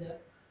has been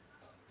that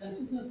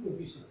transitional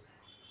provisions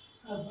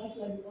have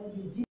virtually all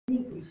been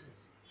given provisions.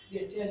 They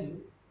tell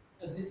you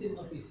existing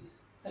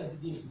offices shall be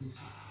deemed to be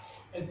so.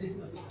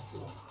 Existing offices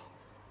so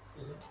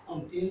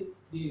until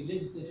the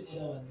legislature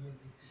otherwise does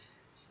this.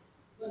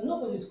 But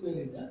nobody is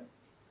querying that.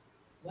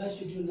 Why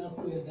should you now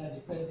query that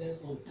the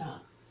president's own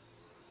term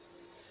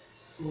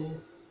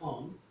goes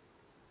on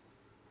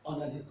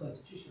under the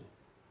constitution?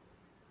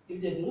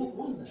 If they do not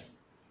want that,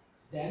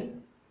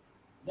 then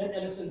let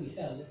election be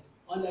held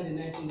under the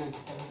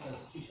 1997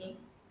 constitution,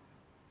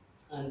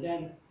 and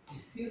then the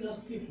serious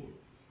people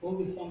who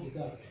will form the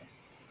government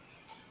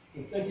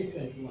in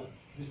 2021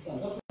 will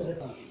conduct a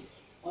referendum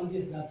on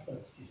this draft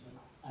constitution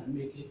and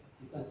make it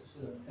the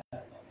constitution of the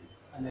government.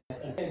 And I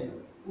can tell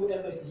you,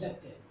 whoever is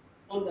elected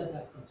under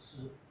that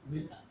constitution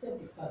will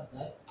accept the fact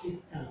that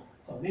his term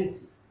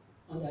commences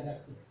under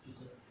that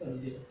constitution from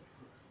the date of his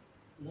death,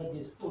 not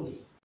this phony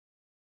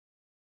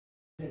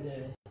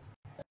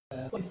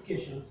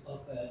qualifications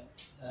of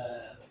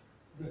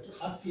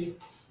retroactive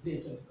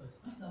data, because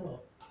after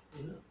all,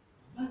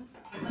 what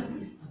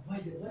is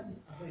avoided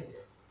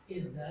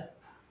is that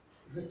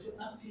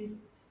retroactive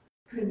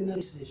criminal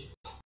legislation.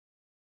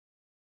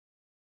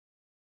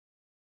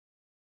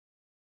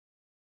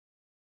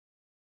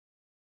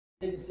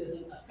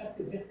 Legislation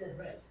affecting vested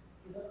rights.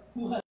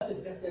 Who has a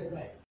vested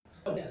right to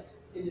protest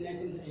in the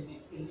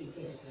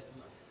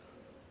 2021?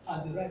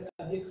 Are the rights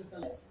are being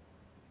crystallized?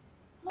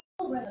 No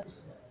right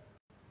crystallized.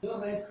 No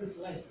right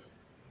crystallizes.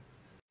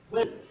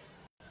 When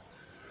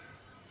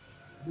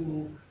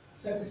you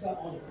satisfy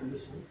all the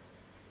conditions,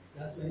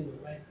 that's when your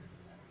right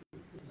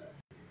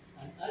crystallizes.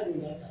 And I do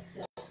not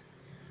accept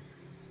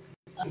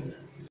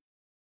argument.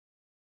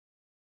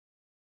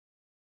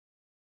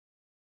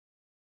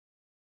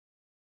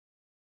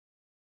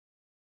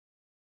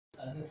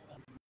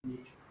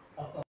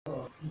 After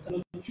all, you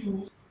cannot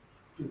choose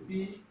to be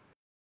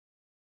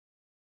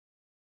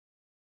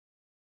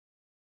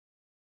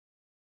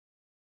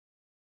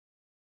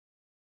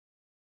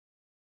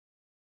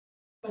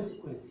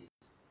consequences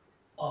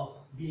of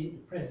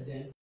being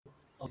president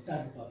of the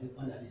third republic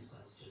under this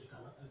constitution. You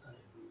cannot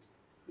do it.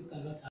 You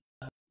cannot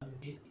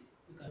abrogate it.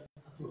 You cannot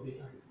approbate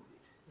and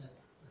reprobate. That's it.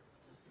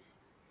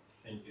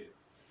 Thank you.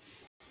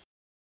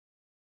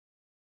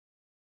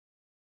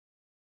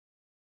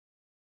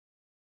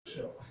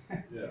 Sure.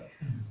 Yeah.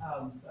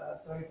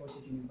 Sorry for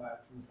taking you back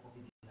to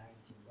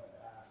COVID-19, but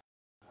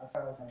as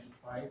far as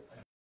 95,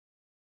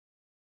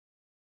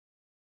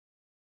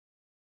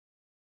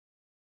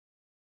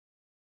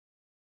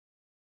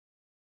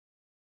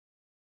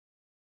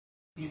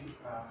 a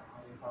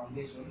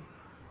foundation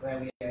where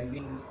we are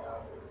being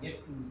yet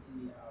to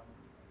see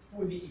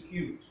fully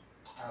equipped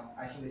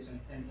isolation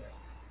center.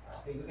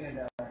 So looking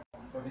at the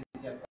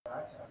provincial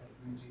part, the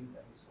imaging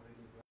that is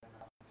already going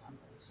on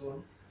soon,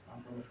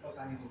 from the first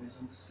hand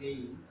information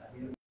saying that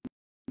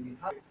we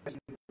have a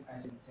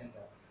isolation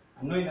center.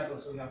 And knowing that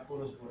also we have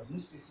porous borders,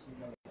 most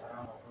specifically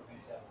around our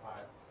provincial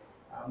part.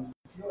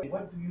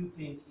 What do you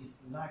think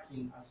is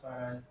lacking as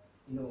far as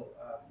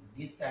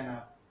these kind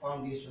of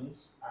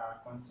foundations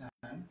are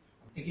concerned,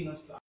 taking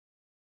us to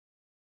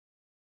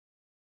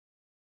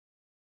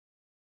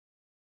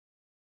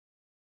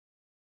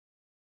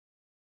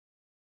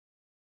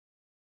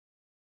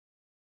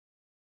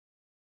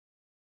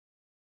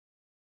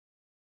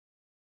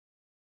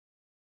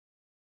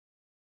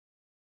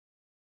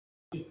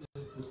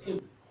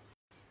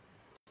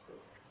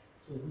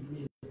So which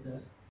means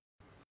that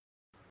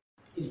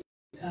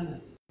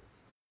internally,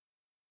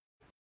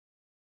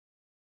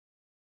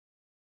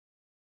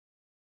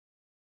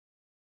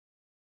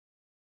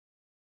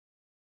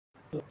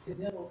 so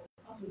therefore,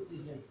 absolutely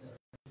yes,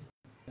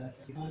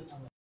 that demand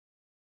our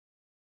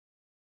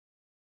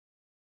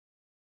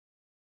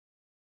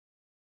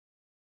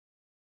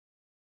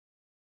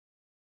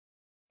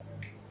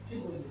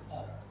people we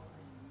have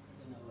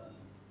in our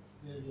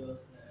various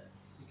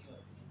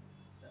security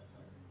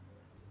sectors,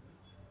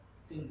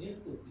 think they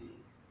could be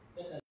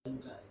better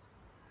utilized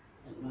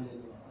and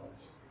manage our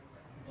powers.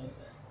 Because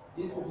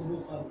these people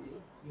who come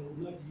in, they will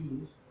not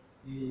use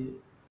the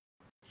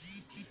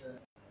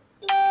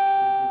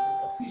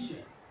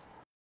official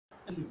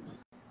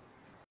request.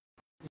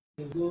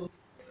 They go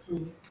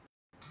through,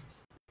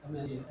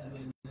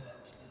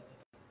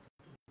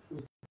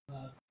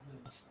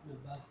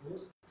 back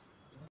post,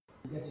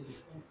 get it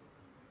responded.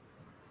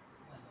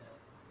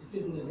 It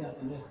is in the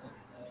data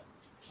necessary that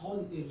all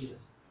the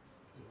areas,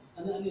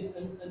 and it's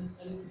not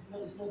difficult. It's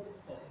not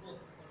difficult.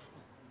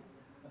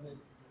 I mean,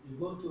 you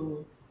go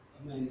to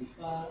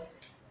far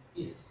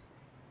east,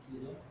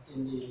 in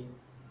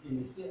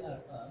the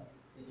CRR,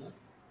 you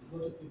go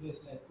to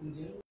places like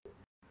Kundian,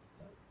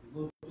 you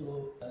go to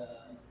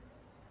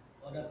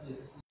other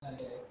places like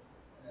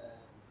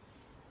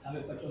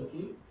Same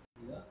Pachonki,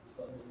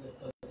 because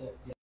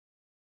they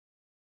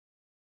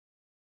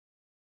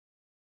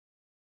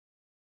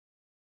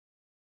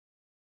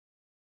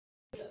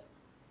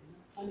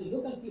and the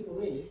local people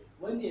really,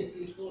 when they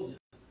see soldiers,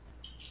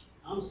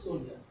 armed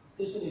soldiers,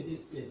 especially in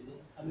this place,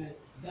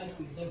 that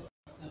will help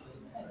something.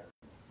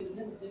 They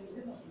never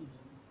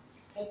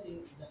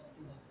helping that.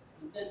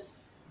 And then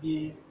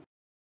the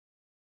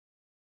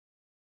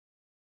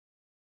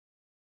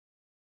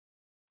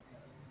I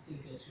think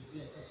there should be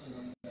a question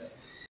on that.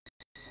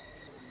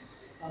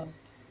 How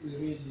we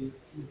really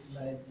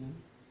utilize them.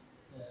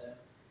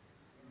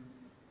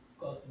 Of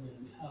course, when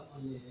we have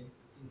only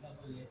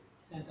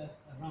centers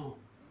around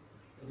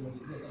the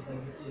greater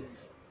Darbo.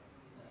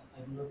 I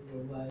do not know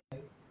why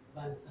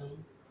Bansang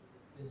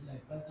is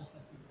like Bansang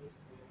Hospital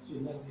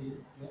should not be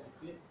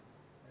equipped.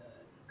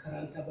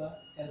 Karantaba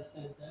Health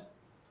Center,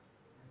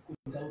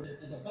 Kundau Health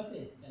Center, Basse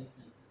Health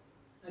Center.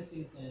 I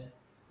think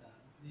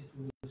this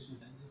revolution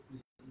and this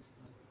place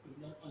is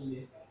not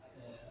only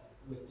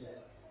with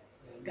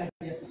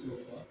guardians and so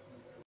forth,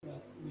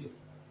 but with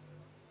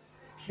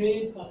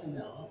trained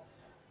personnel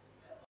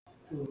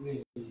to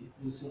really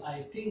do so.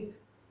 I think,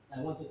 I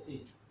want to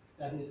think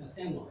that Mr.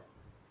 Seymour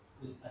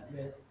will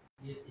address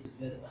this issue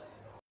very much.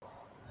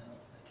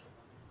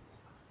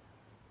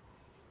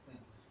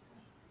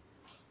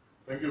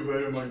 Thank you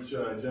very much,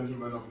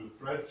 gentlemen of the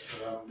press.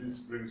 This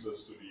brings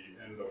us to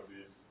the end of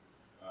this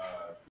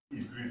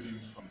greeting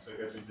from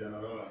Secretary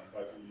General and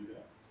Party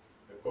Leader.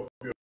 A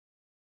copy of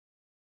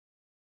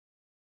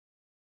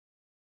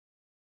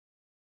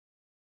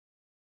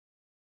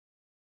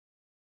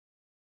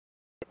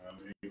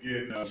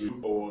again, we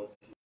look forward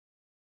to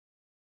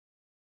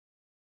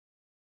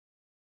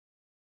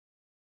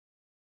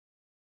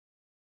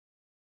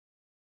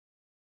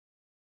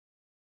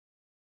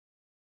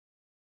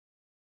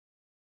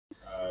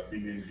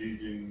been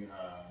engaging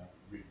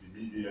with the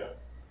media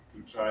to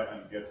try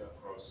and get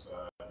across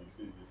the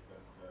messages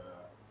that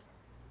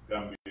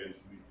Gambians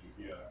need to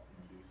hear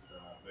in this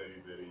very,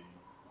 very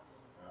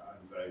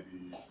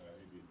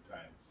anxiety-ridden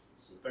times.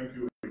 So thank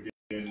you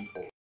again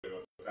for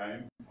your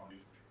time on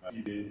this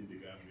day in the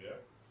Gambia.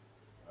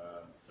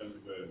 Thank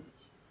you very much.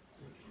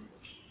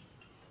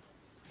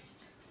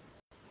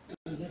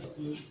 Let's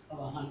use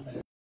our hands.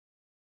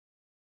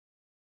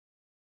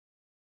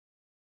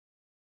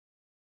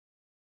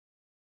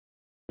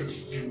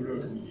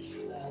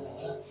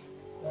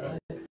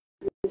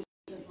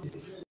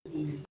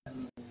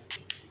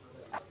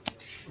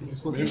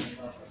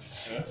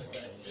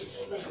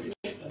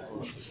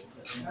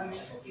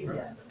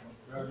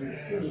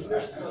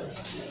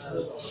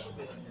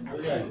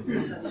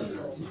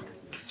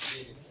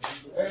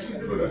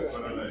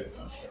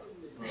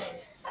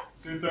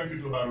 Say thank you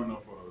to Haruna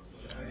for us.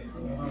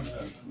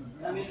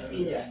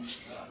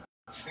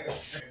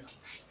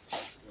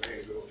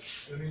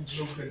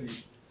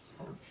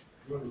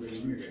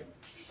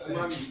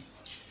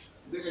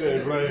 Say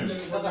Ibrahim.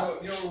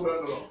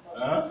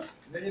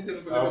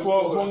 Fo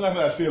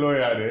ngata telo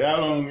yaade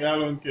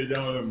yalon ke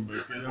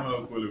jamalo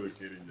ko le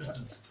kirinja.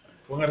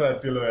 Fo ngata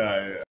telo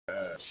yaade.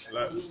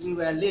 We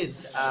were late.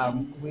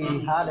 We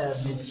had a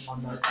miss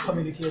on the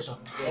communication.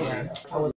 I was